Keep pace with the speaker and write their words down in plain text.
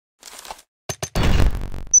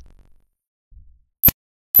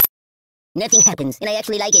Nothing happens, and I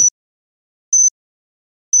actually like it.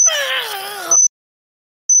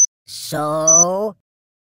 So...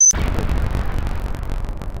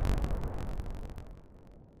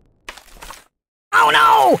 Oh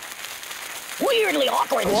no! Weirdly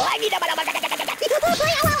awkward. I'm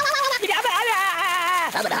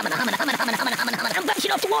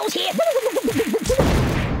bouncing off the walls here.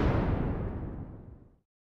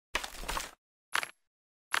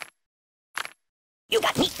 You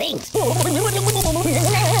got neat things.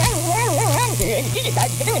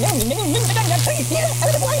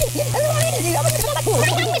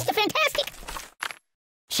 Mr. Fantastic.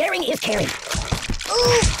 Sharing is caring.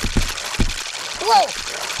 Ooh. Whoa.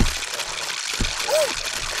 Ooh.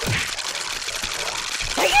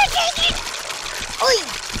 Are you taking? Oi.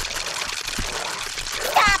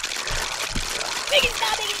 Stop. Make it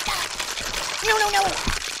stop, make it stop. No, no, no.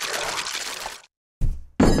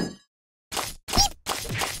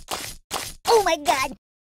 Oh my God!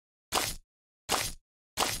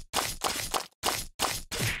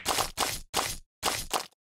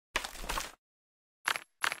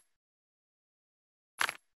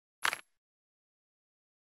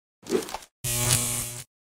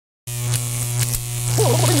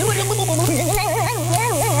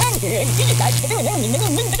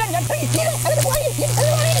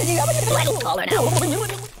 Little taller now.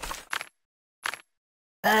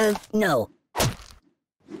 No.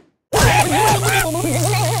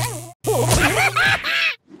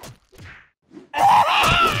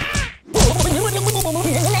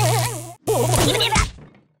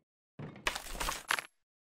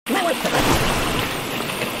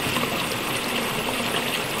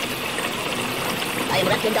 I am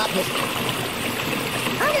wrapped in darkness.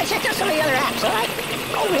 I'm gonna check out some of the other apps, alright?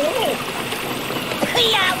 Oh,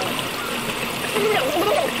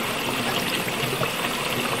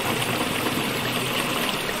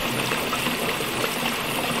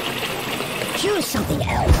 choose something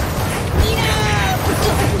else. No!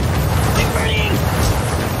 I'm burning!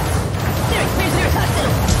 There's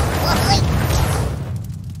hospital.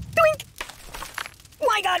 Doink!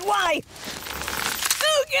 My God, why?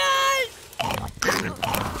 Oh God!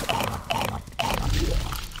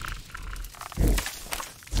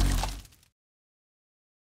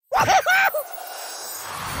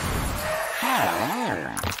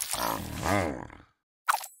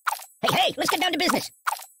 Hey, let's get down to business.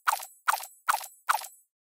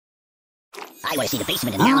 I want to see the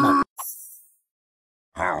basement in the Alamo.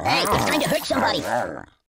 Hey, it's time to hurt somebody.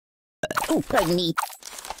 Oh, pardon me.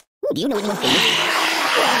 Ooh, do you know anyone famous?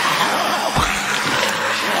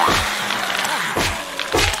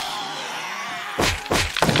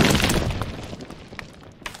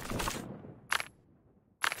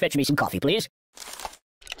 Fetch me some coffee, please.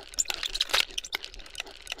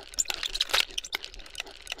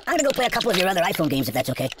 I'm gonna go play a couple of your other iPhone games if that's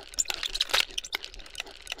okay.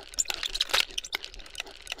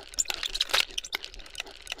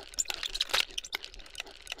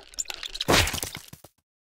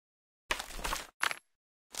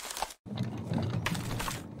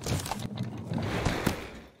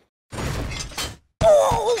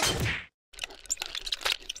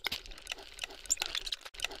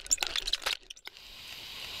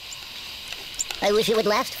 I wish it would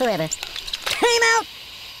last forever. Time out!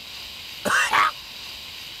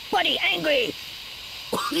 Buddy, angry!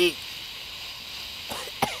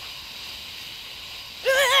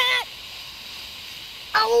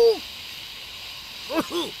 Ow! Oh,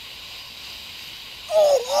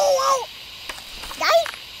 oh, oh! Die?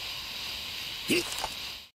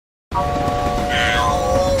 Ow!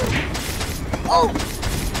 Oh!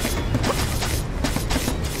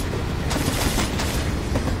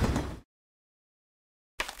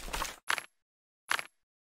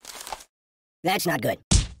 That's not good.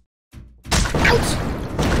 Ouch!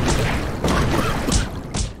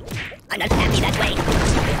 I'm not happy that way.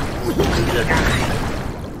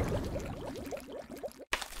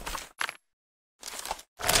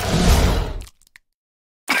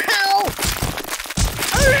 Ow!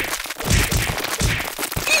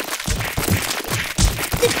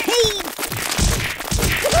 The pain!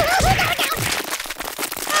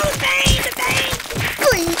 Oh, the pain! The pain!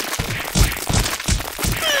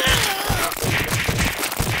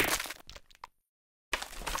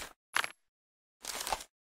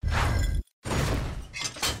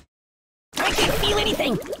 Feel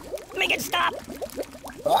anything! Make it stop!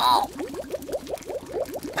 Oh!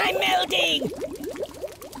 I'm melting!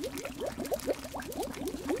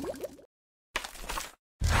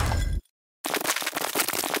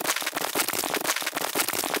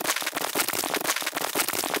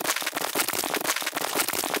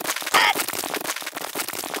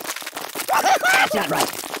 That's not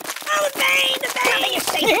right. Oh, the vein! Nothing is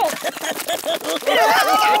safe.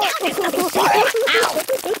 There's nothing safe. Ow!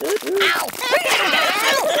 Ow!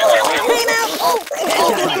 I'm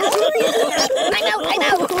out! I'm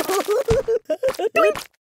out!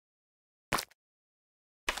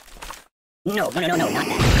 No, not that.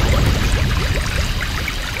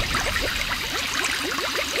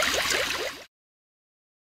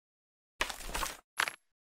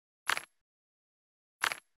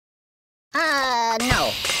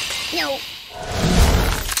 No. No.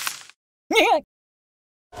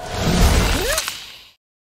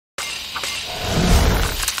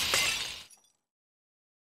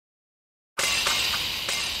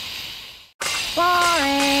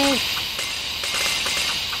 Boring.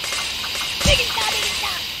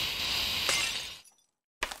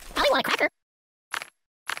 I want a cracker.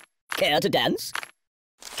 Care to dance?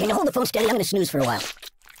 Can you hold the phone steady? I'm gonna snooze for a while.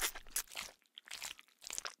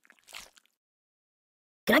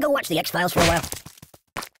 Can I go watch the X-Files for a while?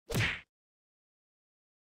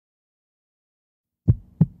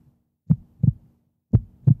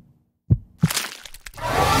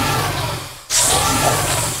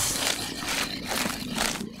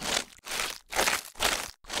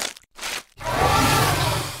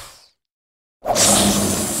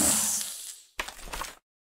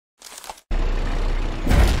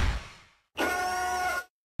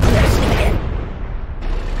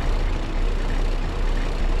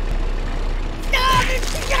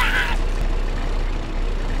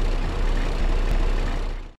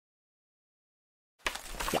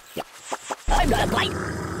 I've got a bite.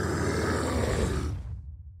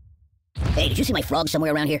 Hey, did you see my frog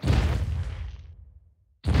somewhere around here?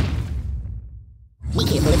 Be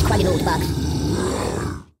careful, it's quite an old box.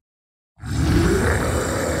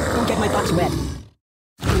 Don't get my box wet.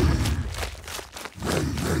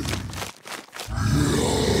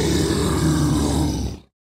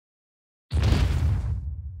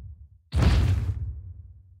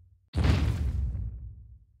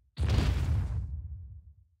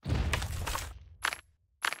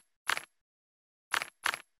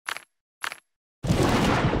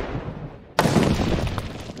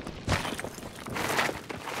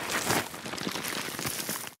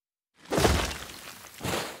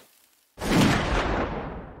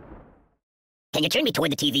 Can you turn me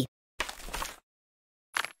toward the TV?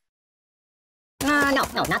 No,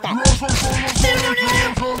 not that.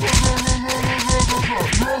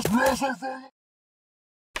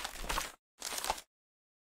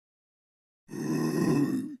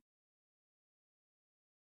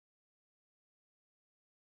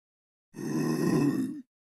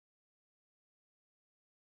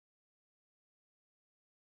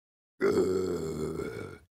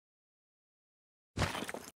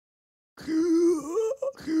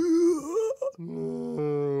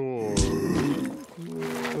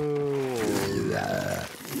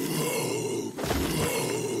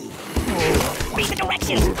 Read the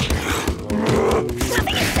directions.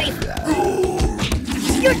 Nothing is safe.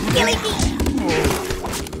 You're killing me.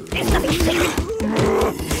 There's nothing sacred.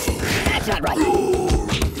 That's not right.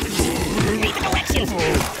 Read the directions.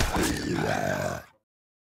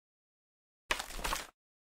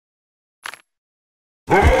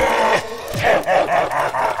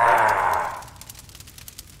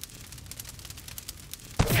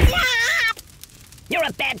 You're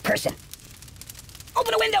a bad person.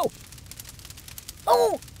 Open a window.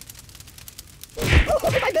 Oh! Oh,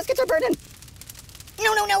 my biscuits are burning.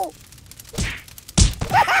 No.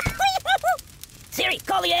 Siri,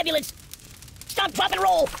 call the ambulance. Stop, drop, and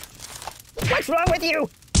roll. What's wrong with you?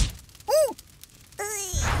 Ooh.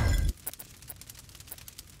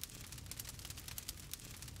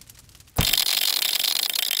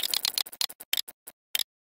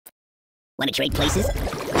 Want to trade places?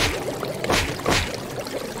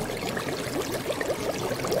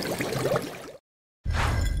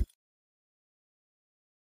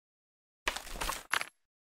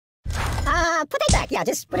 Put it back. Yeah,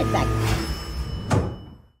 just put it back.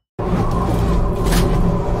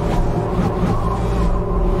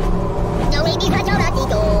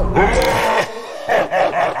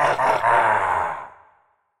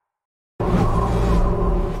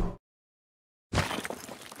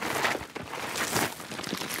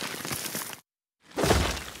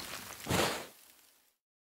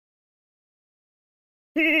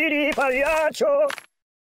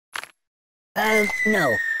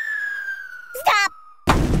 No. Stop!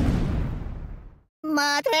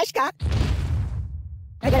 Matryoshka.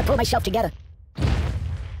 I gotta pull myself together.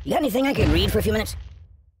 You got anything I can read for a few minutes?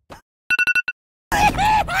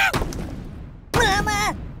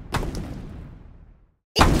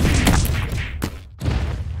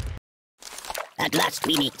 At last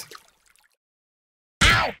we meet.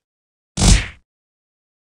 Ow!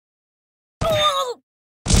 Oh!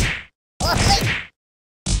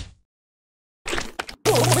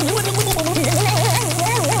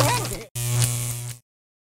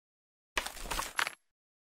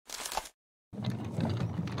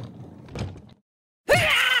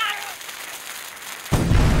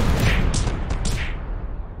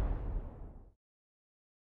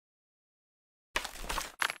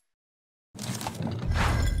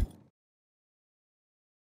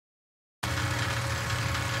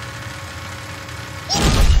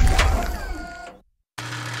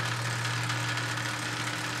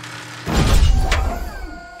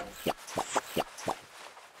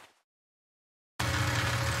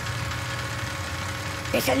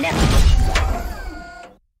 It's a lift.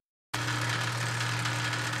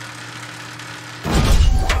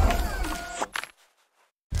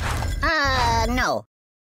 No.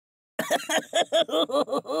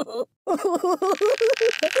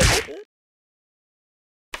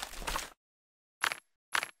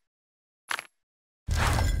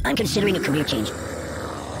 I'm considering a career change.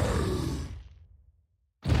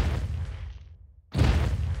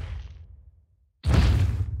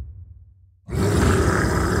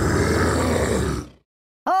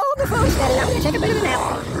 Oh, the phone's steady. I'm gonna take a bit of a nap.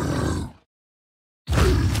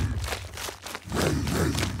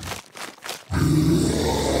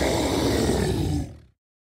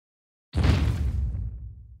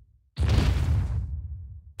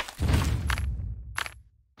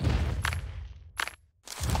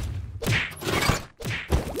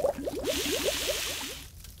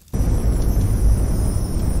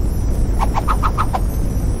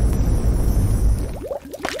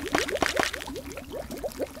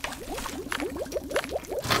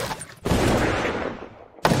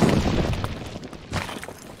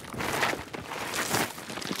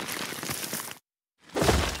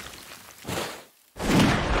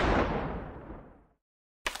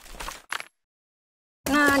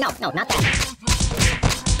 No, not that.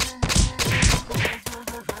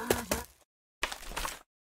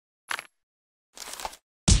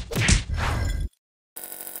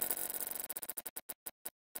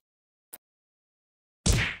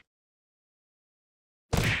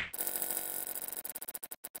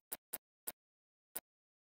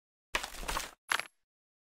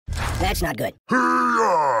 That's not good.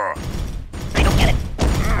 I don't get it.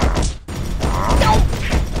 No!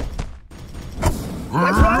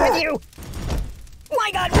 What's wrong with you?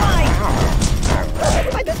 My God, why?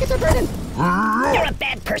 My biscuits are burning. You're a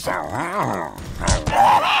bad person.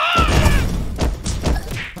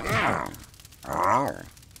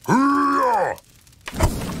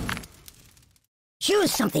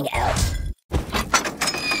 Choose something else.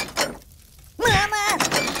 Mama!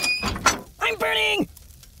 I'm burning!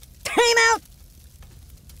 Time out!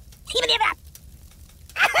 Even if that!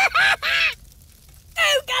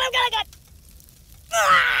 Oh, God, oh, God, oh, God!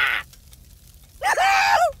 Ah!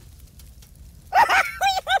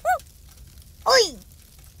 Oi!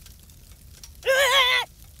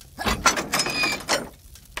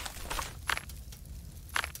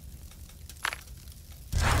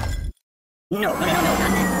 No, not that.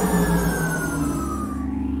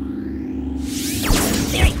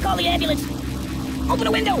 Siri, call the ambulance. Open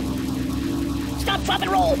a window. Stop, drop,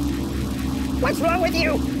 and roll. What's wrong with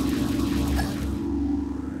you?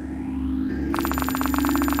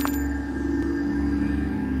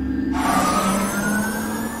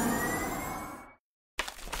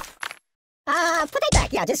 Put it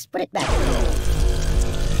back. Yeah, just put it back.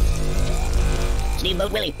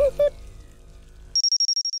 Steamboat Willie.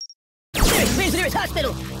 Siri, where's the nearest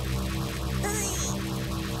hospital?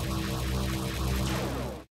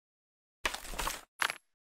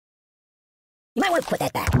 You might want to put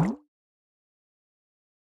that back. No!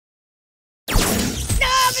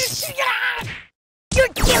 You're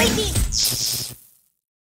killing me!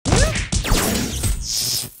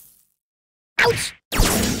 Ouch!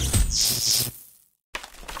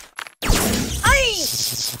 Aye!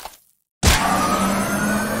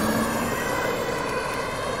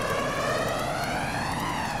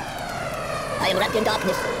 I am wrapped in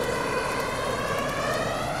darkness.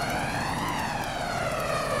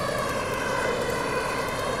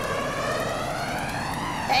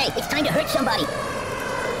 Hey, it's time to hurt somebody.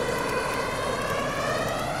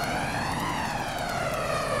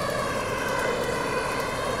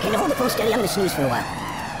 Can you hold the phone steady? I'm gonna snooze for a while.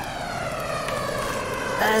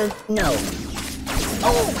 No.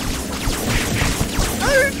 Oh!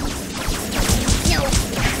 No.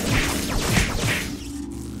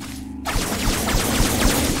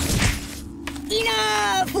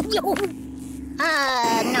 Enough! No.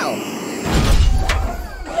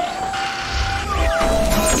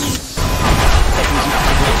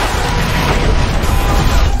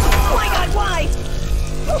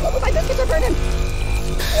 Oh, my biscuits are burning!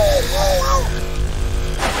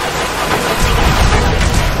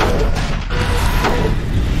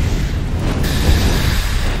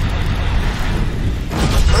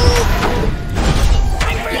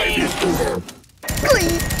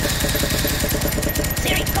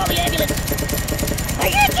 Siri, call the ambulance. I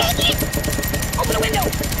can't take it! Open the window.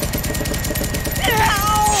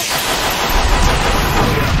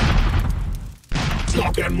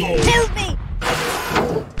 Lock and load. Help me!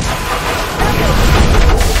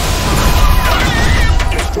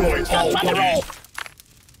 Destroy all Drop the roll. bodies.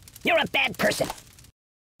 You're a bad person.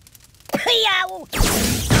 Yow!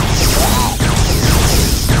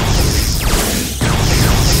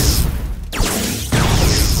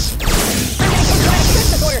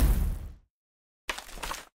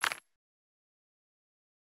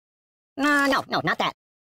 No, not that.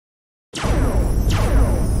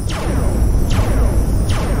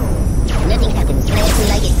 Nothing happens unless we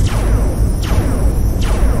like it.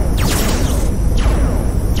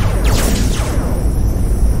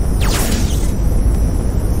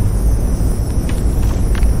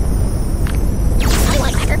 I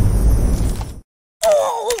want cracker.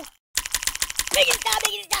 Oh! Make it stop!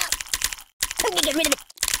 Make it stop! I'm gonna get rid of it.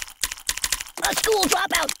 A school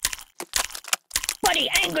dropout. Buddy,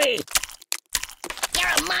 angry. You're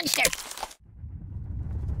a monster!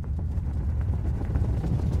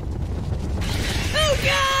 Oh,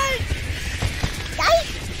 God! Die?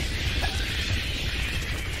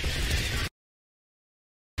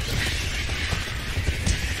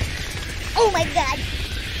 Oh, my God!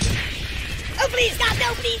 Oh, please, stop!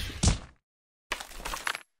 No, please!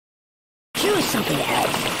 Choose something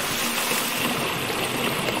else.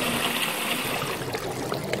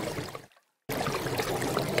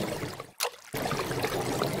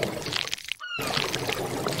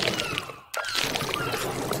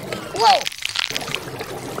 Whoa!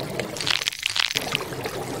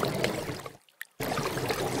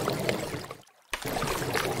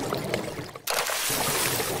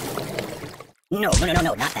 No,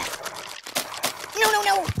 not that.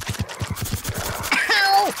 No.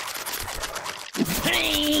 Ow!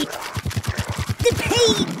 Hey! The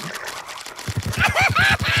pain!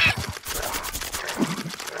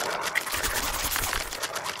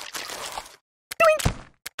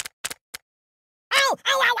 Ow!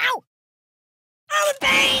 Oh,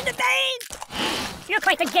 the pain! You're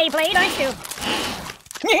quite the gay blade, aren't you?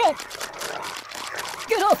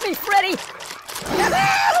 Get off me, Freddy!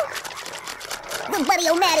 The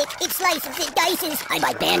Buddy-O-Matic, it slices, it dices. I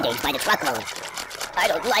buy Band-Aids by the truckload. I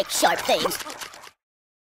don't like sharp things.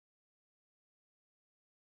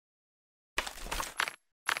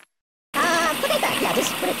 Put it back. Yeah,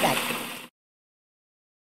 just put it back.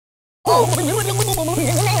 Oh!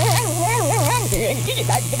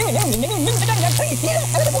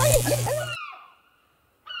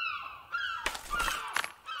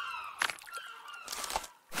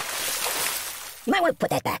 You might want to put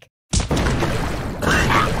that back.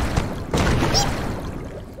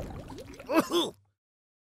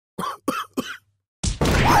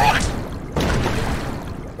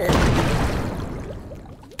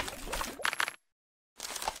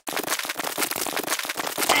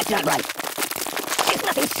 That's not right. There's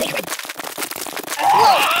nothing sacred.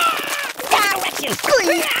 Whoa! Directions!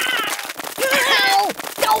 Ow!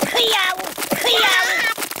 Don't meow!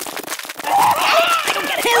 I don't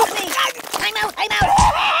get it! Help me! I'm out!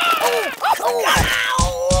 Oh!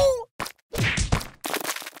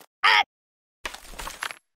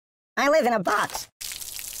 I live in a box.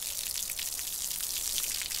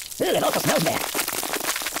 Ooh, it also smells bad.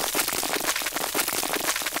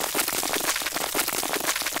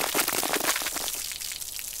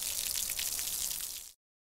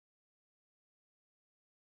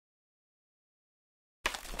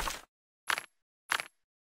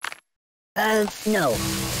 No.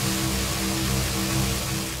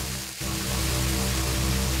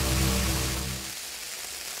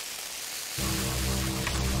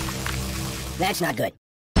 That's not good.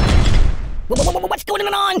 What's going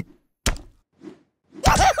on?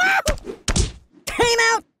 Time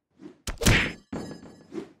out!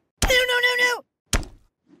 No!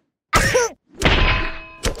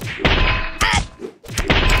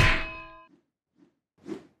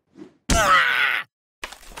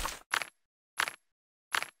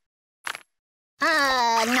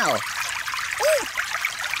 No.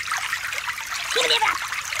 Give it up!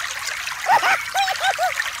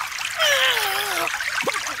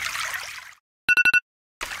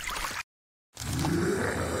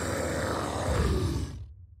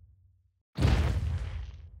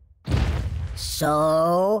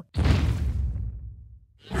 So...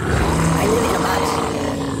 I live in a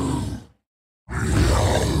box.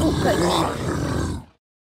 Good meat.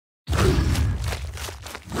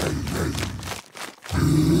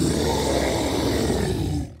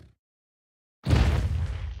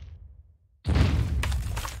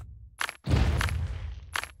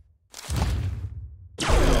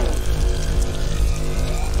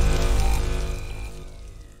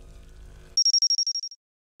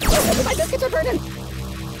 Oh, my biscuits are burning.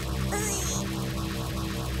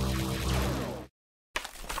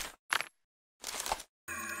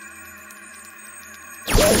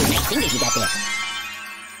 Ooh, nice fingers you got there.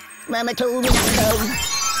 Mama told me not to go.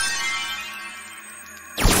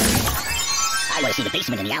 I want to see the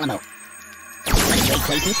basement in the Alamo. Want to trade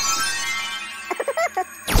places?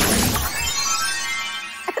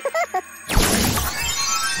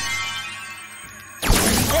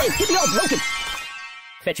 Hey, get me all broken.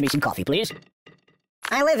 Fetch me some coffee, please.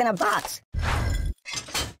 I live in a box.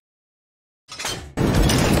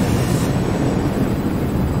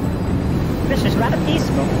 This is rather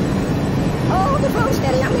peaceful. Oh, the phone's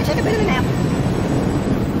steady. I'm gonna take a bit of a nap.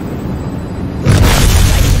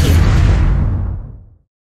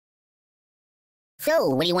 So,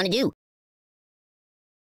 what do you want to do?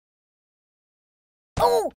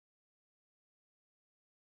 Oh!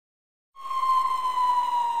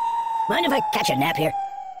 Mind if I catch a nap here?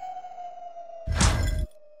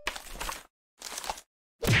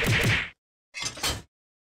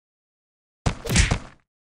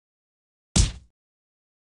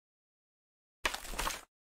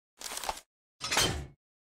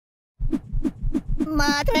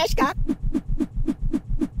 Matryoshka.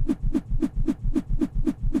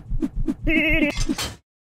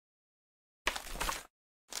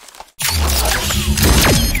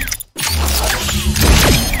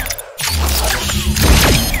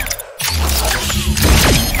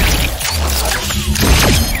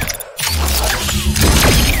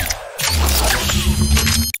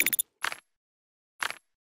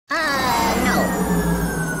 No.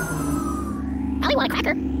 Probably want a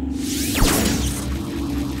cracker.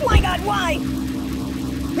 My God, why?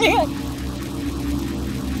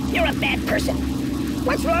 You're a bad person.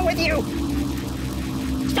 What's wrong with you?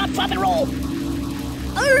 Stop, drop, and roll.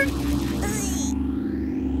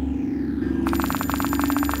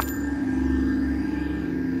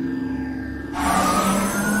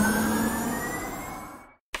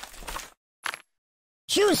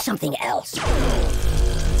 Choose something else.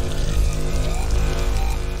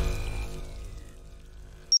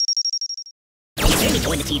 You turn me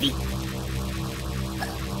toward the TV.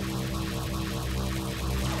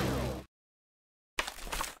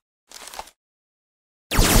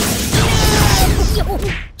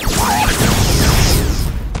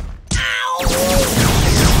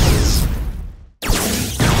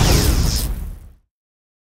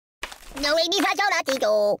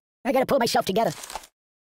 No, I gotta pull myself together.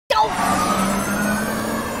 Don't!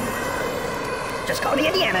 Just call me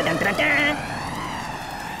Indiana. Dun, dun, dun.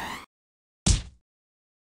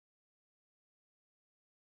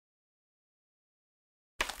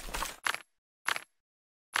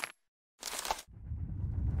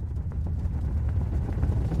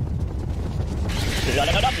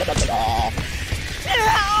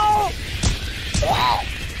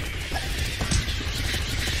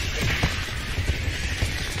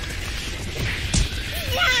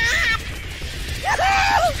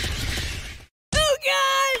 Oh,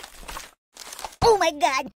 God! Oh, my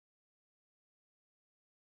God!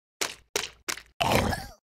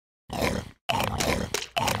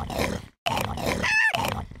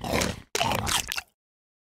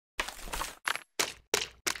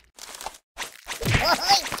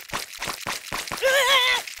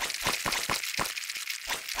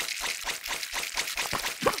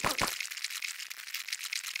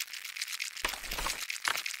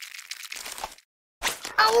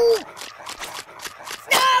 Oh!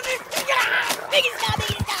 Stop! Make it stop!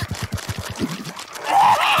 Make it stop!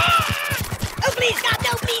 Oh, please stop!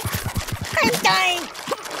 No, please! I'm dying!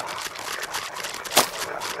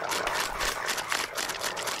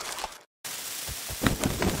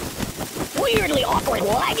 Weirdly awkward.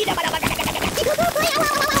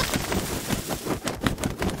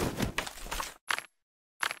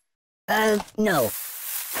 No.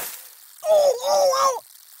 Oh!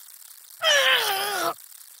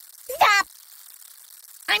 Stop!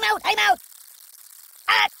 I'm out! I'm out!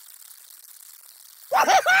 Ah!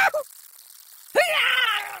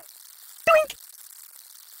 Doink!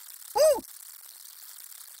 Ooh!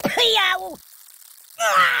 Yow!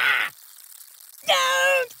 Ah!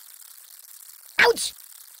 Don't! Ouch!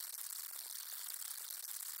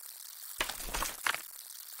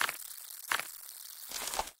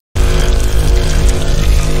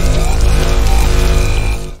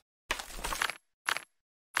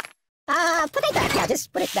 Just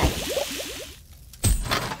put it back.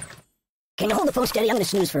 Can you hold the phone steady? I'm gonna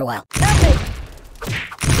snooze for a while. Okay.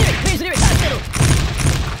 Siri, where's the nearest hospital?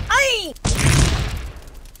 Aye!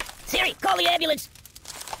 Siri, call the ambulance.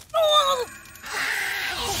 Oh,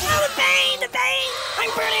 the pain, the pain!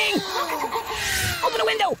 I'm burning! Open the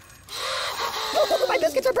window! Oh, my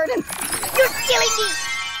biscuits are burning. You're killing me!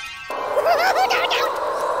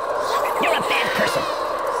 You're a bad person.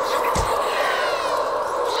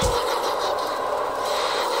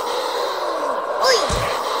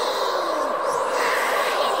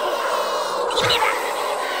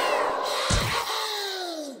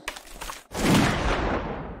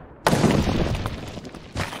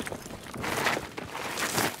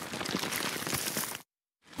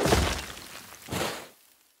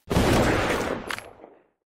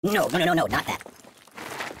 No, not that.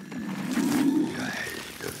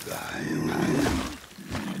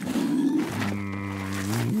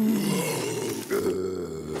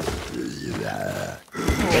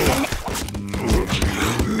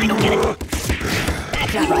 I don't get it.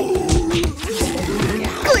 That's not right.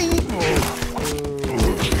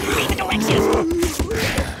 Read the directions.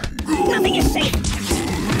 Nothing is safe.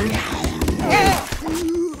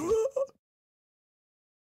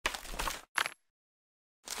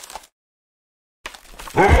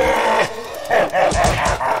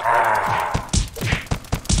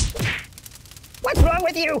 What's wrong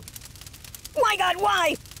with you? My God,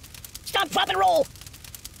 why? Stop, drop, and roll.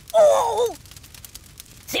 Oh!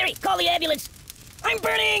 Siri, call the ambulance. I'm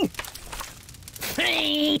burning!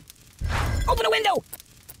 Hey. Open a window!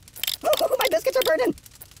 Oh, my biscuits are burning.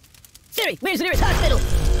 Siri, where's the nearest hospital?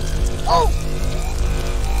 Oh!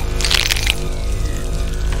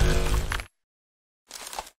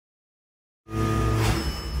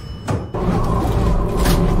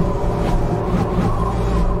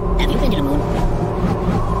 Have you been to the moon?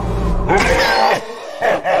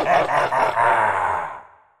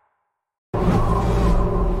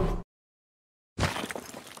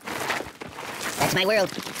 That's my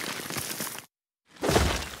world.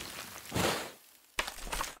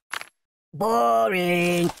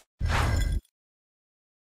 Boring.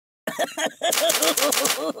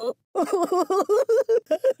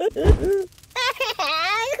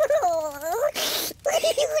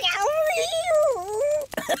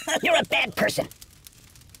 You're a bad person.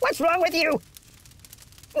 What's wrong with you?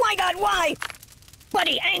 My God, why?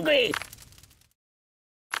 Buddy, angry.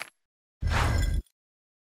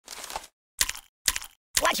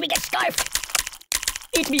 Watch me get scarfed.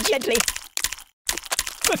 Eat me gently.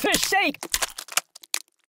 For fish sake!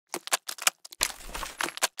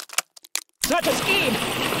 Such a scheme!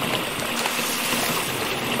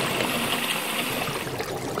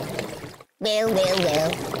 Well.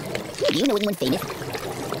 Do you know anyone famous?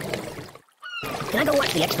 Can I go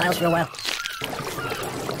watch the X-Files for a while?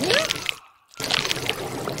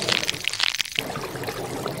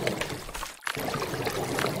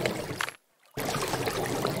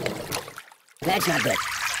 That's not good.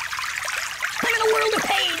 I'm in a world of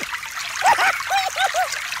pain! Oh, God!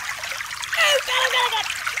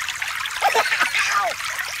 Ow!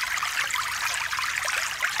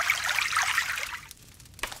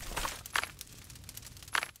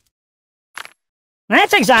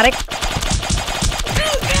 That's exotic.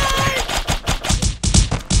 Oh, God!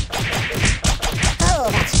 Oh,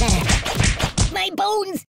 that's better. My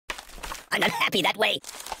bones! I'm not happy that way.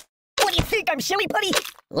 What do you think? I'm silly putty?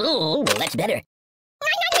 Oh, well, that's better.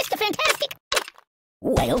 I'm Mr. Fantastic.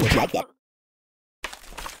 Ooh, I almost like that.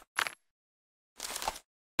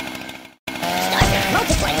 Start to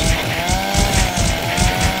multiply this time.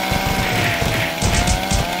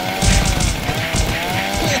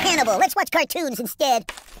 Hey, Hannibal, let's watch cartoons instead.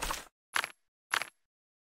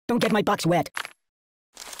 Don't get my box wet.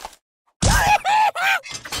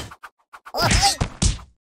 Oh,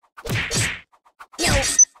 no.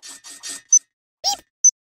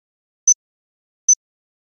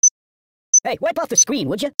 Hey, wipe off the screen,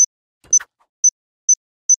 would you?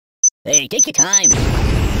 Hey, take your time.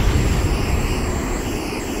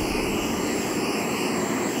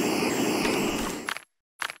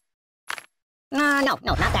 No,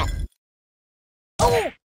 not that.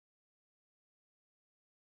 Oh!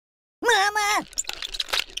 Mama!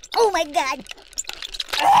 Oh my God!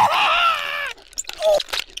 Oh!